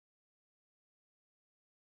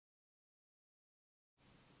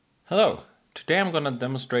Hello, today I'm going to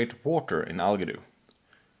demonstrate water in Algodoo.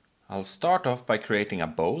 I'll start off by creating a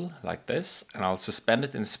bowl like this, and I'll suspend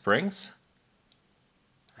it in springs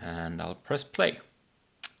and I'll press play.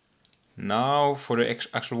 Now for the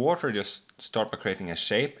actual water, just start by creating a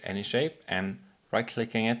shape, any shape, and right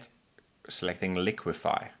clicking it, selecting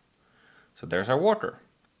liquefy. So there's our water.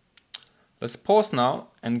 Let's pause now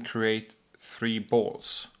and create 3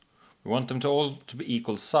 balls. We want them to all to be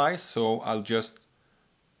equal size, so I'll just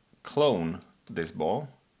clone this ball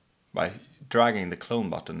by dragging the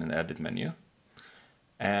clone button in the edit menu.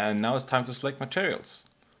 And now it's time to select materials.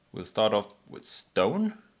 We'll start off with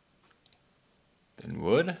stone, then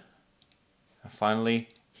wood, and finally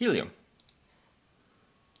helium.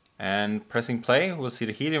 And pressing play, we'll see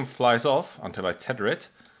the helium flies off until I tether it,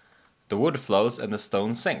 the wood floats and the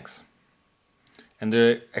stone sinks. And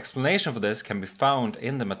the explanation for this can be found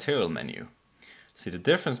in the material menu. See, the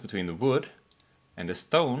difference between the wood and the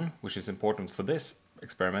stone, which is important for this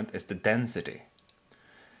experiment, is the density.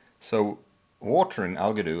 So water in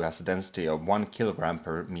Algodoo has a density of 1 kilogram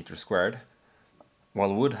per meter squared,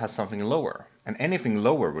 while wood has something lower. And anything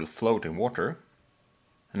lower will float in water.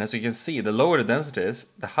 And as you can see, the lower the density is,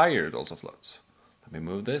 the higher it also floats. Let me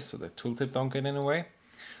move this so the tooltip don't get in the way.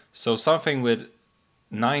 So something with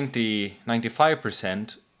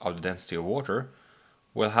 95% of the density of water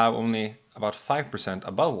will have only about 5%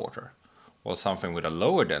 above water, while something with a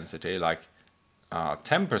lower density, like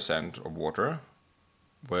 10% of water,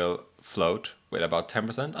 will float with about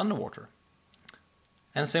 10% underwater.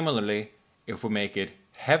 And similarly, if we make it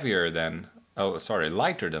lighter than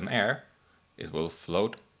air, it will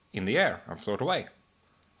float in the air and float away,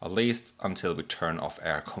 at least until we turn off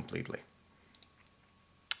air completely.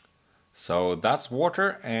 So that's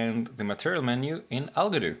water and the material menu in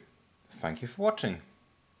Algodoo. Thank you for watching.